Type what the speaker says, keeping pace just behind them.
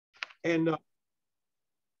And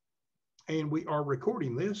we are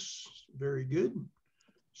recording this. Very good.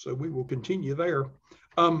 So we will continue there.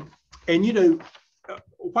 And you know,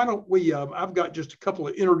 why don't we, I've got just a couple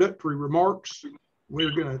of introductory remarks.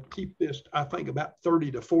 We're going to keep this, I think, about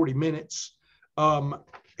 30 to 40 minutes. And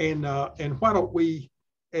why don't we,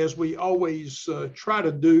 as we always try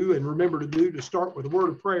to do and remember to do, to start with a word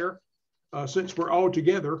of prayer, since we're all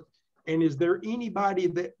together. And is there anybody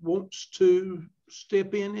that wants to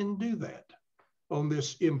step in and do that on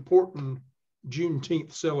this important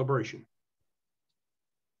Juneteenth celebration?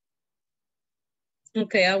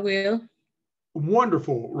 Okay, I will.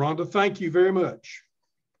 Wonderful, Rhonda. Thank you very much.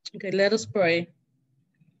 Okay, let us pray.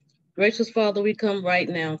 Gracious Father, we come right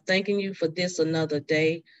now thanking you for this another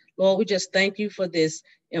day. Lord, we just thank you for this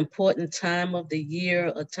important time of the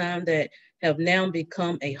year, a time that have now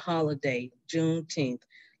become a holiday, Juneteenth.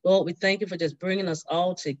 Lord, we thank you for just bringing us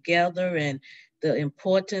all together and the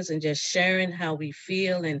importance and just sharing how we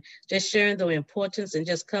feel and just sharing the importance and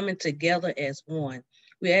just coming together as one.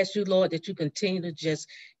 We ask you, Lord, that you continue to just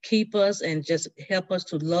keep us and just help us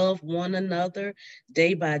to love one another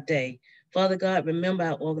day by day. Father God, remember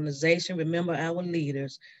our organization, remember our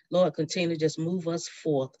leaders. Lord, continue to just move us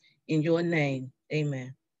forth in your name.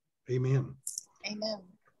 Amen. Amen. Amen.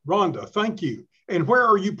 Rhonda, thank you. And where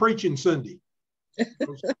are you preaching Sunday? I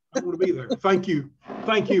want to be there. Thank you.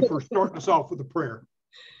 Thank you for starting us off with a prayer.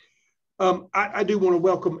 I do want to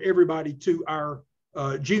welcome everybody to our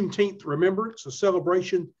Juneteenth Remembrance, a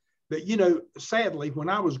celebration that, you know, sadly, when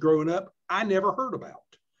I was growing up, I never heard about.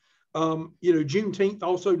 You know, Juneteenth,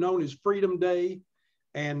 also known as Freedom Day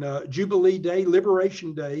and Jubilee Day,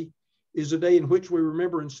 Liberation Day, is a day in which we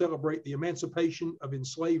remember and celebrate the emancipation of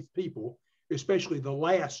enslaved people, especially the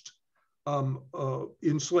last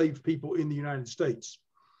enslaved people in the United States.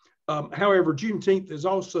 However, Juneteenth is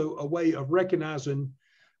also a way of recognizing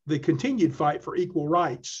the continued fight for equal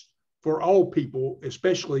rights for all people,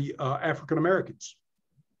 especially African Americans.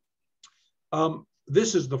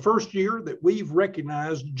 This is the first year that we've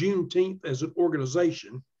recognized Juneteenth as an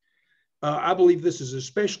organization. I believe this is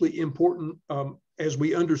especially important as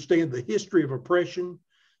we understand the history of oppression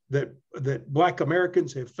that Black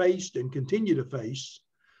Americans have faced and continue to face,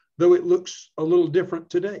 though it looks a little different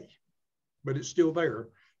today, but it's still there.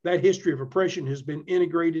 That history of oppression has been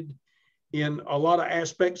integrated in a lot of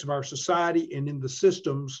aspects of our society and in the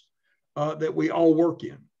systems that we all work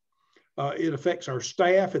in. It affects our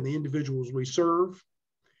staff and the individuals we serve.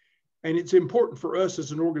 And it's important for us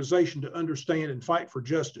as an organization to understand and fight for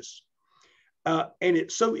justice. And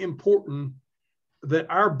it's so important that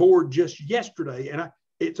our board just yesterday, and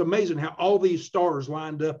it's amazing how all these stars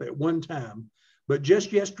lined up at one time, but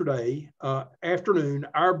just yesterday afternoon,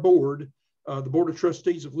 our board, the Board of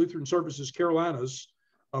Trustees of Lutheran Services Carolinas,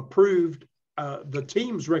 approved the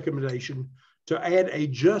team's recommendation to add a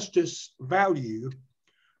justice value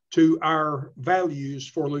to our values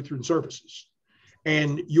for Lutheran services.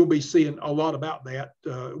 And you'll be seeing a lot about that.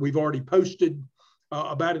 We've already posted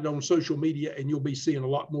about it on social media, and you'll be seeing a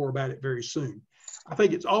lot more about it very soon. I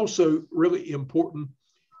think it's also really important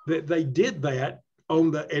that they did that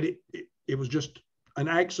on the, and it was just an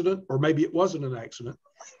accident, or maybe it wasn't an accident,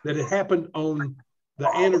 that it happened on the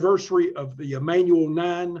anniversary of the Emanuel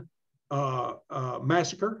 9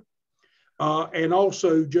 massacre, and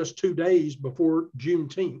also just 2 days before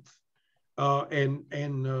Juneteenth,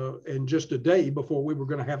 and just a day before we were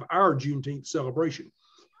going to have our Juneteenth celebration.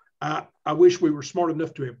 I wish we were smart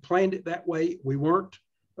enough to have planned it that way. We weren't.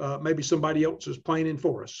 Maybe somebody else is planning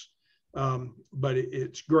for us. But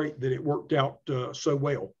it's great that it worked out so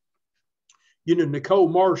well. You know, Nicole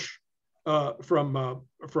Marsh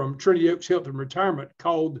from Trinity Oaks Health and Retirement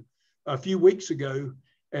called a few weeks ago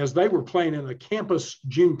as they were planning a campus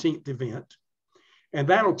Juneteenth event, and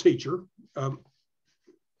that'll teach her.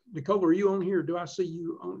 Nicole, are you on here? Do I see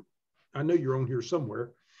you on? I know you're on here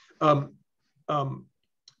somewhere.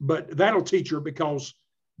 But that'll teach her, because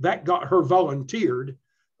that got her volunteered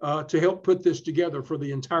to help put this together for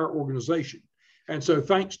the entire organization. And so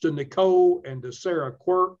thanks to Nicole and to Sarah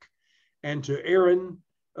Quirk and to Aaron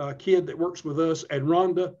Kidd that works with us, and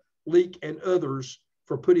Rhonda Leak and others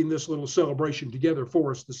for putting this little celebration together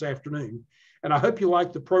for us this afternoon. And I hope you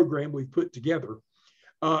like the program we've put together.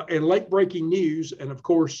 And late breaking news, and of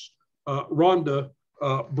course, Rhonda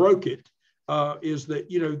broke it, is that,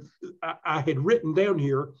 you know, I had written down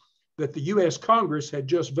here that the U.S. Congress had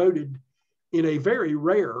just voted in a very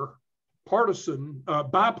rare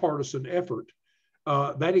bipartisan effort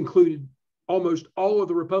that included almost all of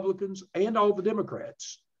the Republicans and all the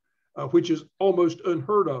Democrats, which is almost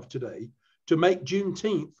unheard of today, to make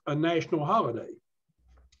Juneteenth a national holiday.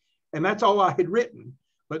 And that's all I had written.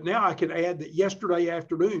 But now I can add that yesterday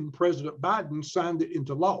afternoon, President Biden signed it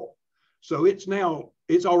into law. So it's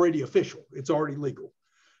already official. It's already legal.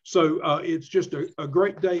 So it's just a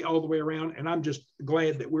great day all the way around. And I'm just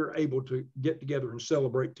glad that we're able to get together and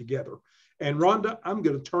celebrate together. And Rhonda, I'm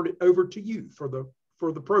going to turn it over to you for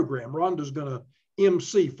the program. Rhonda's going to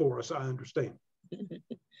MC for us, I understand.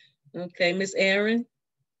 Okay, Miss Aaron.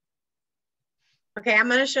 Okay, I'm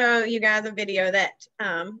going to show you guys a video that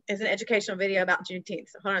is an educational video about Juneteenth.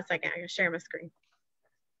 So hold on a second, I'm going to share my screen.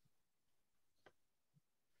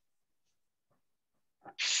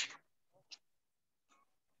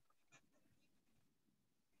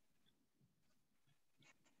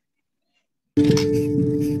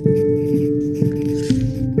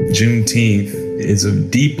 Juneteenth is a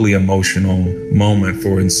deeply emotional moment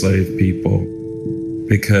for enslaved people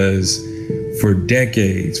because for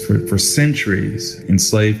decades, for centuries,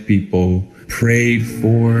 enslaved people prayed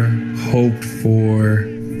for, hoped for,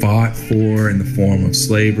 fought for in the form of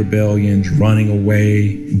slave rebellions, running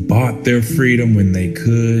away, bought their freedom when they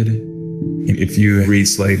could. And if you read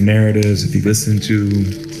slave narratives, if you listen to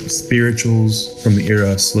spirituals from the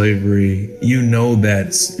era of slavery, you know that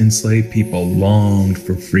enslaved people longed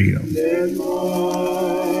for freedom.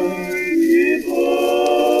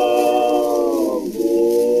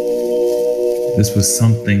 This was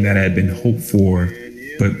something that had been hoped for,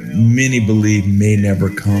 but many believe may never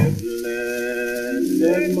come.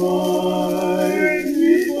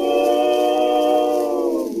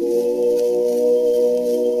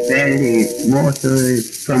 Verily,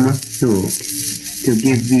 Moses promised to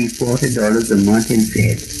give thee $40 a month in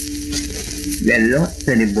bed. Well, lots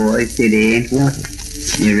of the boys say they ain't want it.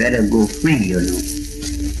 They rather go free, you know.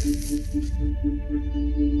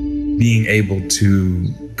 Being able to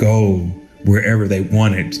go wherever they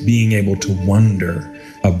wanted, being able to wonder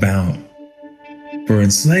about. For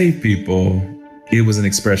enslaved people, it was an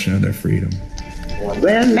expression of their freedom.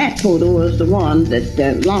 Well, Matt Porter was the one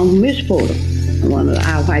that long Miss Porter, one of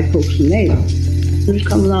our white folks in there. He was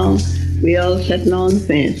coming along, we all sitting on the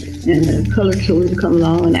fence, and the colored soldier come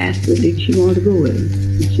along and asked her did she want to go with him.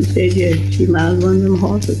 And she said yes, she mounted one of them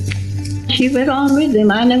horses. She went on with them.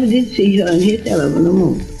 I never did see her and hit that over no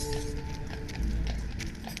more.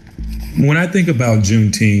 When I think about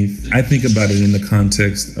Juneteenth, I think about it in the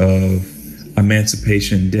context of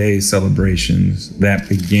Emancipation Day celebrations that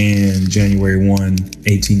began January 1,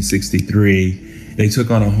 1863. They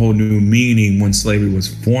took on a whole new meaning when slavery was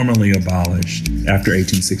formally abolished after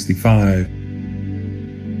 1865.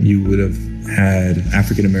 You would have had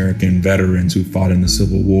African-American veterans who fought in the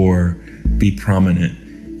Civil War be prominent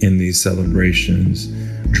in these celebrations,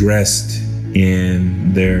 dressed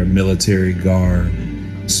in their military garb.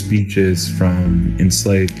 Speeches from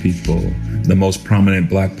enslaved people, the most prominent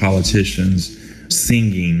Black politicians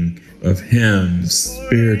singing of hymns,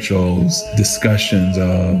 spirituals, discussions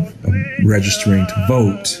of registering to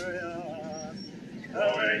vote.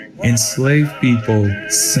 Enslaved people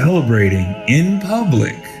celebrating in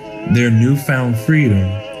public their newfound freedom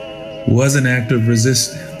was an act of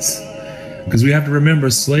resistance. Because we have to remember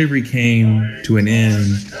slavery came to an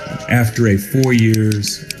end after a 4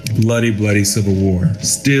 years bloody Civil War.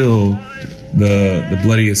 Still the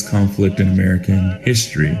bloodiest conflict in American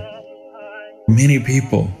history. Many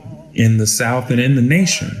people in the South and in the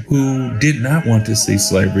nation who did not want to see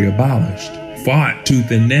slavery abolished fought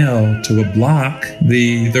tooth and nail to block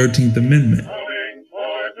the 13th Amendment.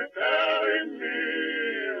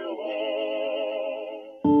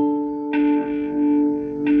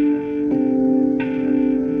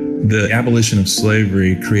 The abolition of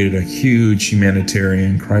slavery created a huge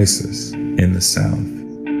humanitarian crisis in the South.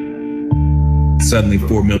 Suddenly,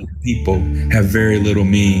 4 million people have very little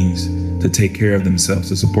means to take care of themselves,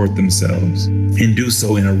 to support themselves, and do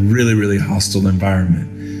so in a really hostile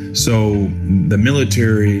environment. So the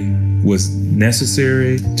military was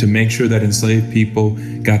necessary to make sure that enslaved people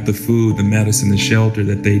got the food, the medicine, the shelter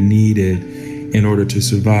that they needed in order to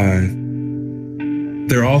survive.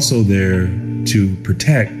 They're also there to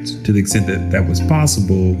protect, to the extent that that was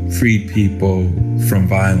possible, freed people from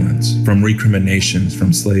violence, from recriminations,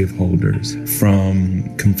 from slaveholders, from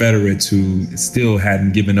Confederates who still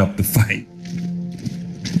hadn't given up the fight.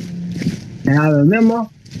 And I remember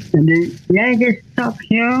when the Yankees stopped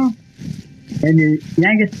here, and the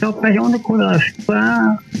Yankees stopped right on the corner of the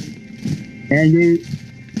square, and the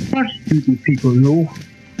prostituting people, you know,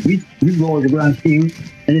 we go to the ground team,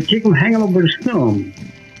 and they take them, hang them over the storm.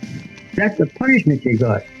 That's the punishment they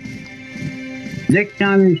got. Next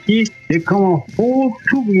time you see, they come a whole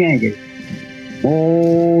troop of Yankees,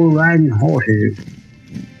 all riding horses,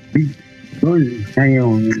 big guns hanging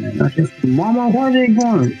on. I said, Mama, where are they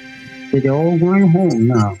going? They're all going home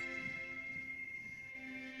now.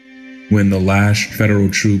 When the last federal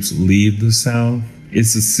troops leave the South,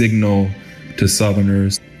 it's a signal to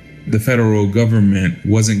Southerners. The federal government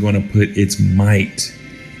wasn't going to put its might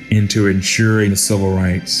into ensuring the civil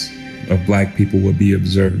rights of Black people would be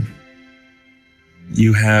observed.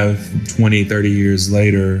 You have 20, 30 years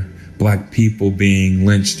later, Black people being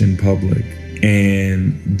lynched in public,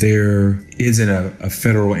 and there isn't a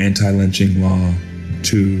federal anti-lynching law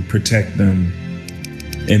to protect them.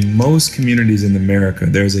 In most communities in America,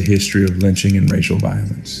 there's a history of lynching and racial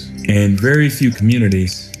violence, and very few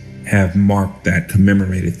communities have marked that,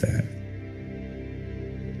 commemorated that.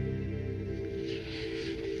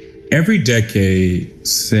 Every decade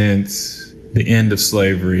since the end of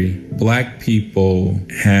slavery, Black people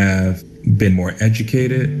have been more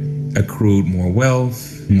educated, accrued more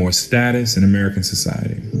wealth, more status in American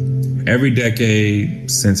society. Every decade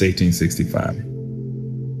since 1865.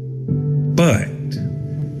 But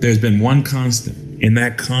there's been one constant, and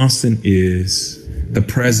that constant is the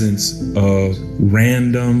presence of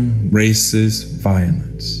random racist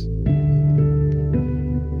violence.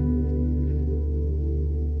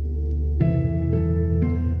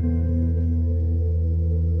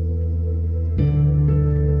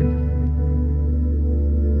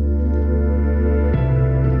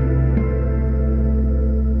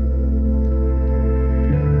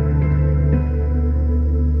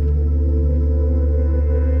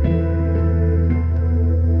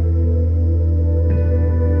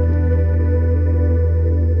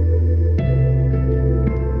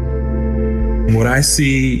 What I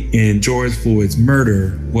see in George Floyd's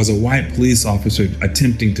murder was a white police officer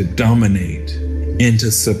attempting to dominate and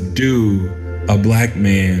to subdue a Black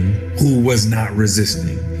man who was not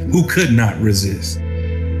resisting, who could not resist.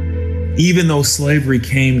 Even though slavery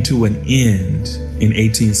came to an end in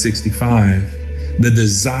 1865, the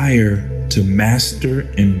desire to master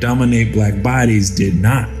and dominate Black bodies did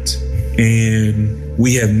not. And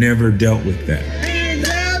we have never dealt with that.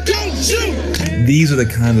 These are the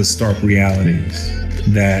kinds of stark realities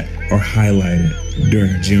that are highlighted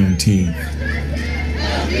during Juneteenth.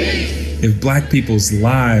 If Black people's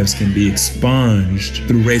lives can be expunged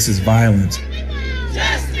through racist violence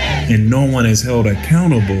and no one is held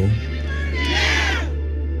accountable,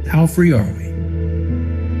 how free are we?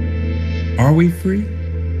 Are we free?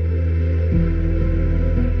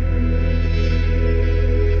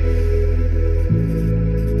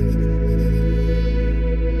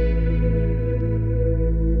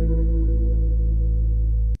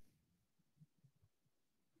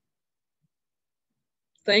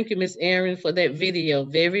 Thank you, Ms. Aaron, for that video.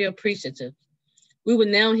 Very appreciative. We will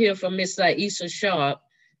now hear from Ms. Aisha Sharp,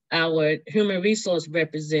 our human resource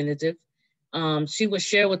representative. She will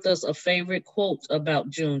share with us a favorite quote about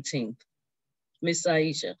Juneteenth. Ms.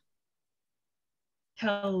 Aisha.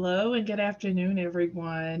 Hello and good afternoon,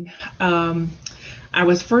 everyone. I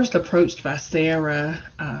was first approached by Sarah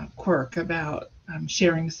Quirk about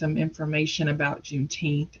sharing some information about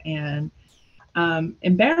Juneteenth, and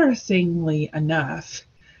embarrassingly enough,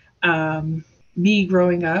 me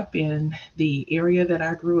growing up in the area that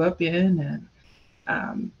I grew up in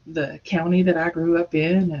and the county that I grew up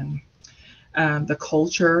in and the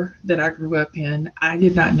culture that I grew up in, I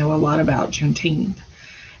did not know a lot about Juneteenth.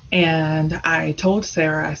 And I told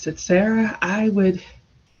Sarah, I said, Sarah, I would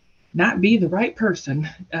not be the right person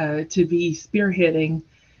to be spearheading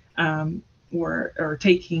or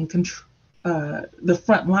taking the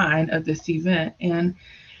front line of this event. And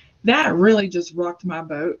that really just rocked my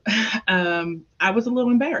boat. I was a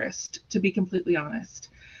little embarrassed, to be completely honest.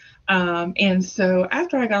 And so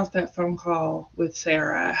after I got off that phone call with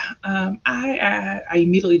Sarah, I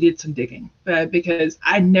immediately did some digging because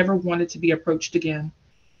I never wanted to be approached again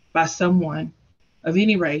by someone of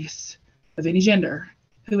any race, of any gender,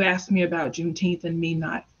 who asked me about Juneteenth and me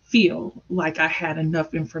not feel like I had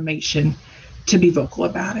enough information to be vocal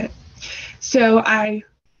about it. So I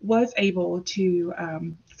was able to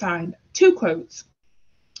find two quotes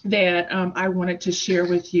that I wanted to share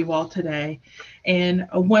with you all today. And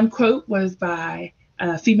one quote was by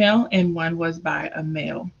a female and one was by a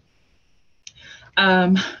male.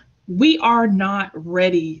 We are not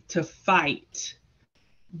ready to fight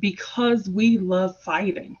because we love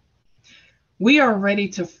fighting. We are ready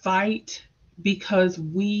to fight because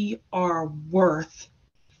we are worth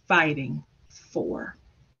fighting for.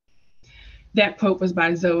 That quote was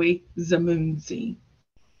by Zoe Zamunzi.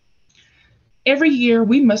 Every year,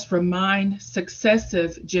 we must remind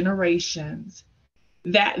successive generations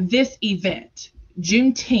that this event,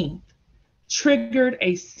 Juneteenth, triggered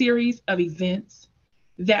a series of events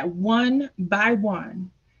that one by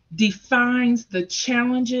one defines the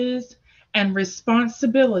challenges and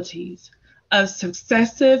responsibilities of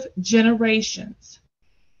successive generations.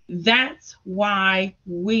 That's why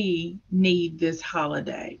we need this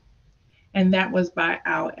holiday. And that was by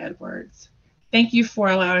Al Edwards. Thank you for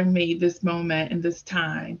allowing me this moment and this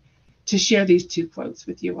time to share these two quotes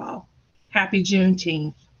with you all. Happy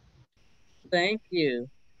Juneteenth. Thank you.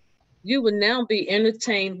 You will now be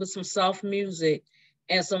entertained with some soft music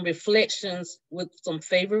and some reflections with some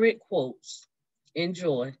favorite quotes.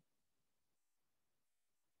 Enjoy.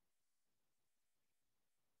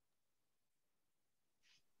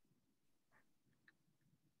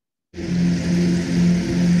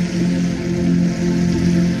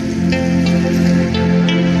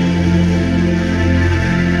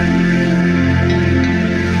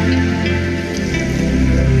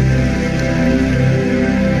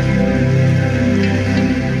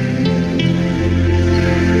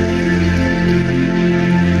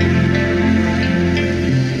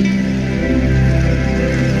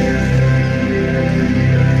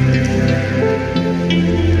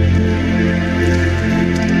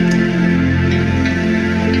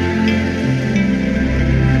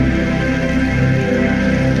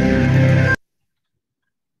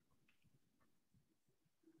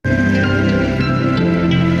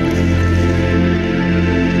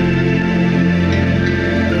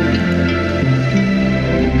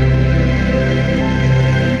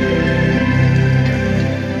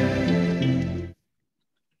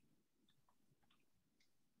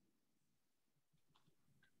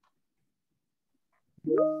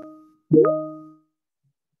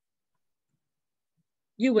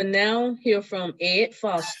 You will now hear from Ed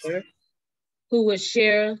Foster, who will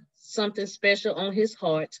share something special on his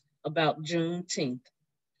heart about Juneteenth.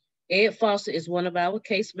 Ed Foster is one of our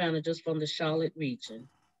case managers from the Charlotte region.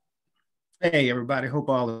 Hey, everybody. Hope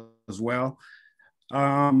all is well.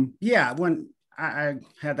 When I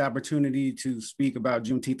had the opportunity to speak about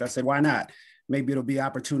Juneteenth, I said, why not? Maybe it'll be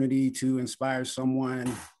opportunity to inspire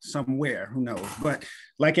someone somewhere, who knows? But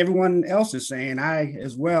like everyone else is saying, I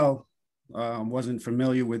as well wasn't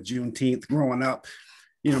familiar with Juneteenth growing up.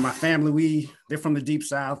 You know, my family, they're from the Deep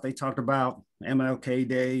South. They talked about MLK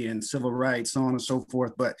Day and civil rights, so on and so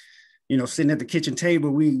forth. But, you know, sitting at the kitchen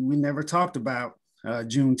table, we never talked about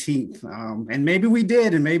Juneteenth. And maybe we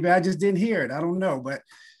did, and maybe I just didn't hear it. I don't know, but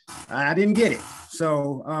I didn't get it.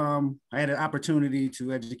 So I had an opportunity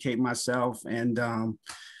to educate myself and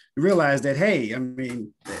realize that, hey, I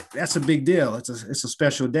mean, that's a big deal. It's a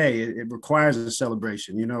special day. It requires a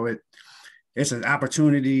celebration. You know, it's an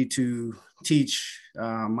opportunity to teach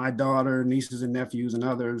my daughter, nieces and nephews and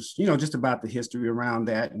others, you know, just about the history around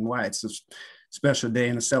that and why it's a special day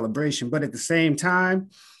and a celebration. But at the same time,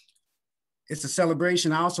 it's a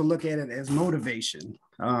celebration. I also look at it as motivation.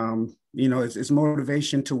 You know, it's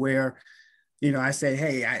motivation to where, you know, I say,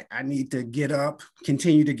 hey, I need to get up,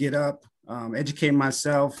 continue to get up, educate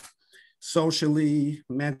myself socially,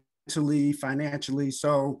 mentally, financially.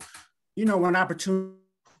 So, you know, when opportunities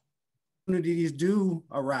do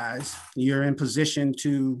arise, you're in position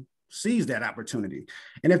to seize that opportunity.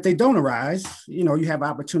 And if they don't arise, you know, you have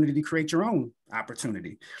opportunity to create your own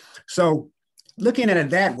opportunity. So looking at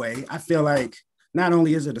it that way, I feel like not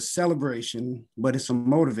only is it a celebration, but it's a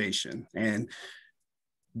motivation. And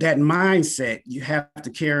that mindset you have to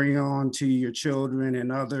carry on to your children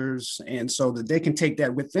and others, and so that they can take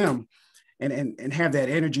that with them and have that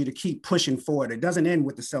energy to keep pushing forward. It doesn't end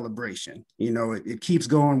with the celebration. You know, it keeps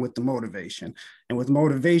going with the motivation. And with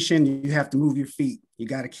motivation, you have to move your feet. You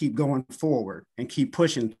got to keep going forward and keep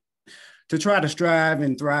pushing to try to strive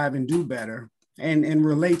and thrive and do better and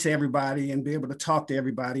relate to everybody and be able to talk to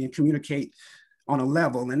everybody and communicate on a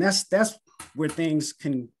level. And that's where things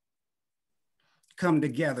can come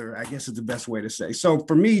together, I guess is the best way to say. So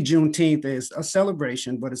for me, Juneteenth is a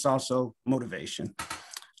celebration, but it's also motivation.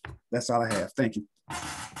 That's all I have. Thank you.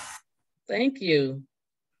 Thank you.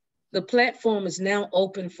 The platform is now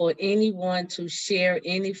open for anyone to share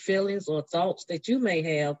any feelings or thoughts that you may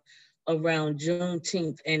have around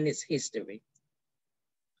Juneteenth and its history.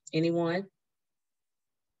 Anyone?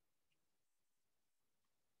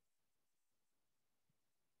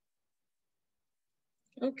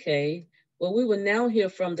 Okay. Well, we will now hear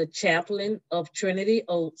from the chaplain of Trinity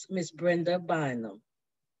Oaks, Ms. Brenda Bynum.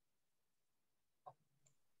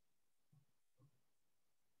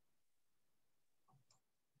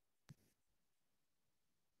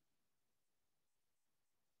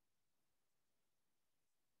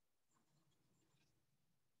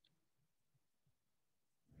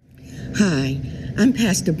 Hi, I'm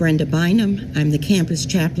Pastor Brenda Bynum. I'm the campus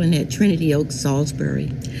chaplain at Trinity Oaks,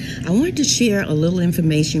 Salisbury. I wanted to share a little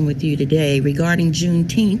information with you today regarding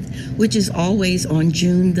Juneteenth, which is always on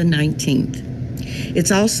June the 19th.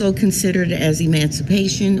 It's also considered as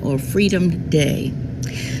Emancipation or Freedom Day.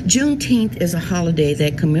 Juneteenth is a holiday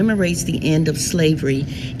that commemorates the end of slavery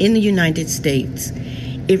in the United States.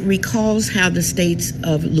 It recalls how the states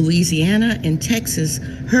of Louisiana and Texas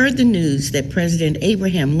heard the news that President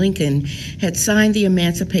Abraham Lincoln had signed the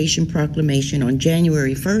Emancipation Proclamation on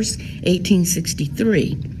January 1st,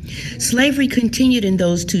 1863. Slavery continued in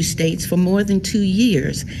those two states for more than 2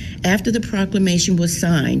 years after the proclamation was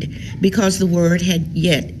signed because the word had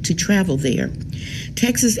yet to travel there.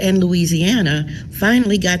 Texas and Louisiana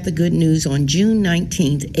finally got the good news on June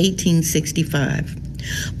 19, 1865.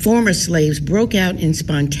 Former slaves broke out in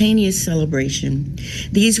spontaneous celebration.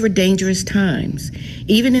 These were dangerous times.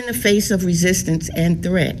 Even in the face of resistance and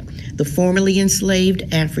threat, the formerly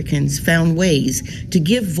enslaved Africans found ways to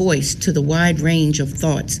give voice to the wide range of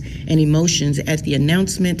thoughts and emotions at the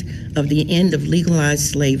announcement of the end of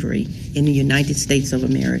legalized slavery in the United States of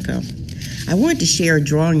America. I want to share a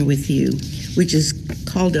drawing with you, which is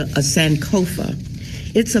called a Sankofa.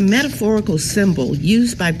 It's a metaphorical symbol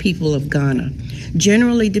used by people of Ghana,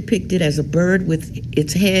 generally depicted as a bird with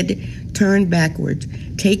its head turned backward,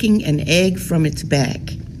 taking an egg from its back.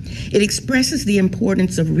 It expresses the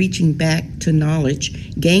importance of reaching back to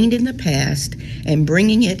knowledge gained in the past and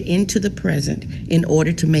bringing it into the present in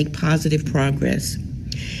order to make positive progress.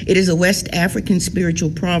 It is a West African spiritual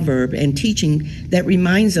proverb and teaching that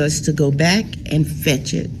reminds us to go back and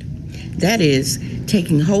fetch it. That is,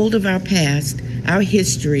 taking hold of our past, our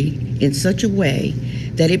history, in such a way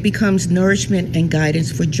that it becomes nourishment and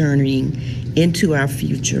guidance for journeying into our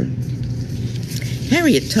future.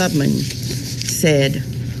 Harriet Tubman said,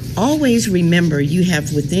 "Always remember you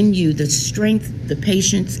have within you the strength, the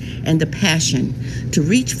patience, and the passion to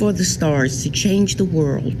reach for the stars to change the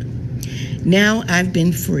world. Now I've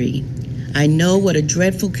been free. I know what a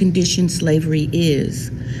dreadful condition slavery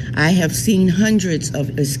is. I have seen hundreds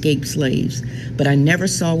of escaped slaves, but I never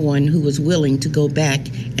saw one who was willing to go back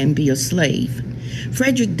and be a slave."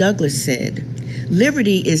 Frederick Douglass said,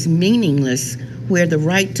 "Liberty is meaningless where the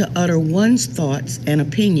right to utter one's thoughts and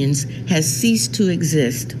opinions has ceased to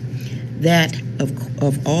exist. That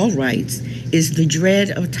of all rights is the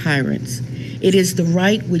dread of tyrants. It is the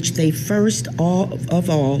right which they first of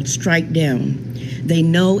all strike down. They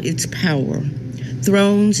know its power.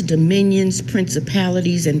 Thrones, dominions,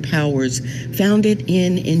 principalities, and powers founded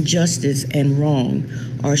in injustice and wrong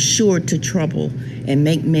are sure to trouble and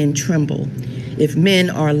make men tremble if men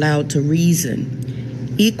are allowed to reason.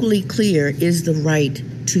 Equally clear is the right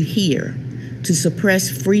to hear. To suppress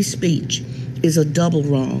free speech is a double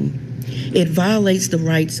wrong. It violates the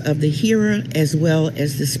rights of the hearer as well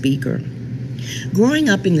as the speaker." Growing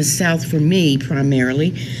up in the South for me,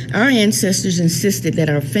 primarily, our ancestors insisted that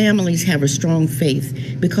our families have a strong faith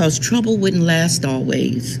because trouble wouldn't last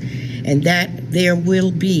always, and that there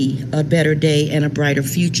will be a better day and a brighter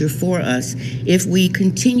future for us if we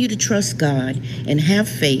continue to trust God and have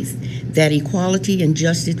faith that equality and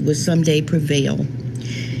justice will someday prevail.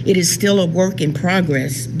 It is still a work in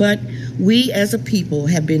progress, but we as a people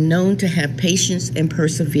have been known to have patience and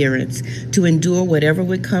perseverance to endure whatever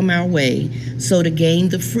would come our way, so to gain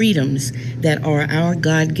the freedoms that are our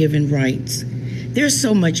God-given rights. There's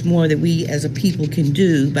so much more that we as a people can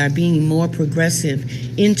do by being more progressive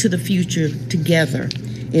into the future together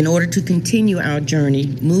in order to continue our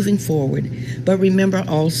journey moving forward, but remember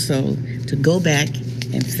also to go back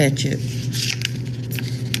and fetch it.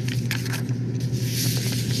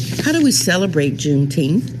 How do we celebrate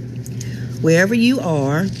Juneteenth? Wherever you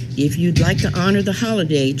are, if you'd like to honor the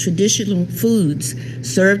holiday, traditional foods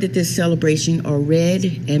served at this celebration are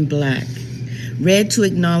red and black. Red to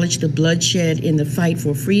acknowledge the bloodshed in the fight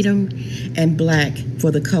for freedom, and black for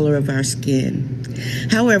the color of our skin.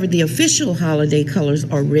 However, the official holiday colors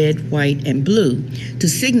are red, white, and blue to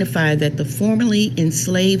signify that the formerly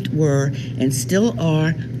enslaved were and still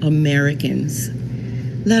are Americans.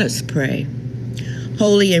 Let us pray.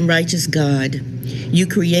 Holy and righteous God, you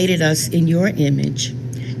created us in your image.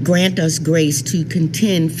 Grant us grace to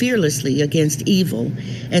contend fearlessly against evil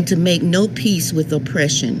and to make no peace with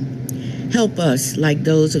oppression. Help us, like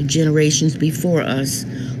those of generations before us,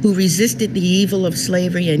 who resisted the evil of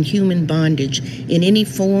slavery and human bondage in any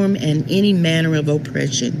form and any manner of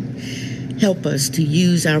oppression. Help us to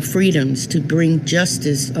use our freedoms to bring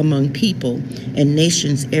justice among people and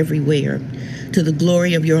nations everywhere, to the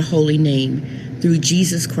glory of your holy name, through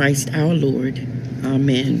Jesus Christ our Lord.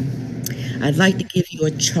 Amen. I'd like to give you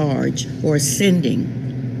a charge or a sending.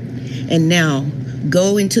 And now,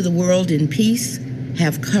 go into the world in peace,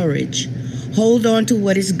 have courage, hold on to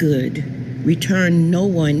what is good, return no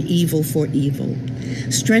one evil for evil,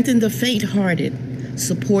 strengthen the faint-hearted,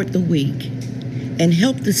 support the weak, and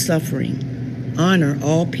help the suffering, honor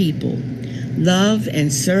all people, love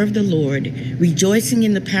and serve the Lord, rejoicing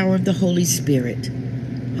in the power of the Holy Spirit.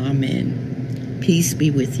 Amen. Peace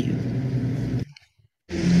be with you.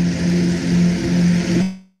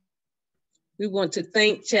 We want to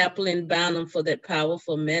thank Chaplain Bynum for that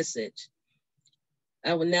powerful message.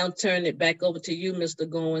 I will now turn it back over to you, Mr.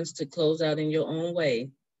 Goins, to close out in your own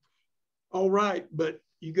way. All right, but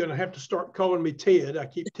you're going to have to start calling me Ted. I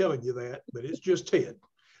keep telling you that, but it's just Ted.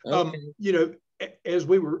 Okay. You know, as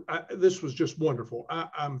we were, this was just wonderful.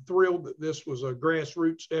 I'm thrilled that this was a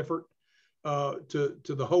grassroots effort. To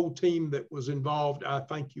the whole team that was involved, I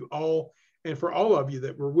thank you all. And for all of you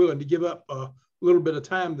that were willing to give up a little bit of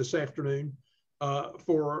time this afternoon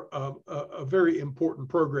for a very important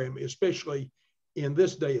program, especially in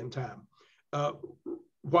this day and time.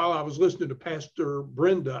 While I was listening to Pastor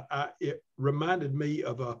Brenda, it reminded me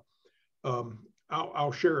of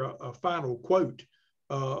I'll share a final quote,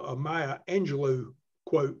 a Maya Angelou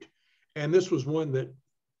quote. And this was one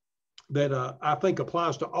that I think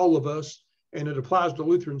applies to all of us, and it applies to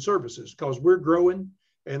Lutheran services, because we're growing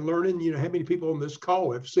and learning. You know, how many people on this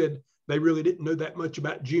call have said they really didn't know that much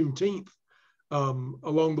about Juneteenth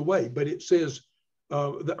along the way. But it says,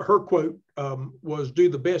 that her quote was, "Do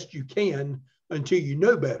the best you can until you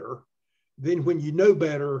know better. Then when you know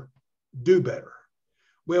better, do better."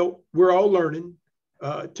 Well, we're all learning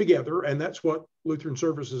together, and that's what Lutheran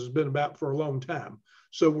services has been about for a long time.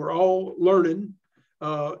 So we're all learning,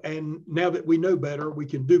 and now that we know better, we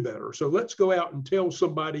can do better. So let's go out and tell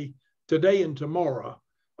somebody today and tomorrow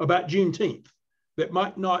about Juneteenth that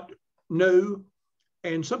might not know,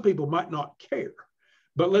 and some people might not care,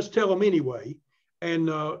 but let's tell them anyway, and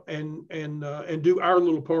do our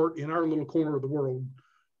little part in our little corner of the world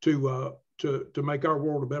to make our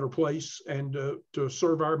world a better place, and to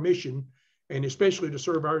serve our mission, and especially to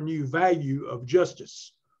serve our new value of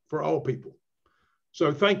justice for all people.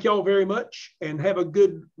 So thank y'all very much, and have a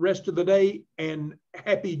good rest of the day, and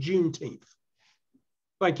happy Juneteenth.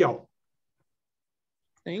 Thank y'all.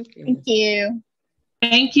 Thank you. Thank you.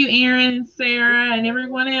 Thank you, Aaron, Sarah, and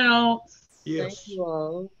everyone else. Yes. Thank you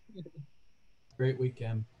all. Great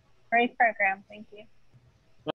weekend. Great program. Thank you.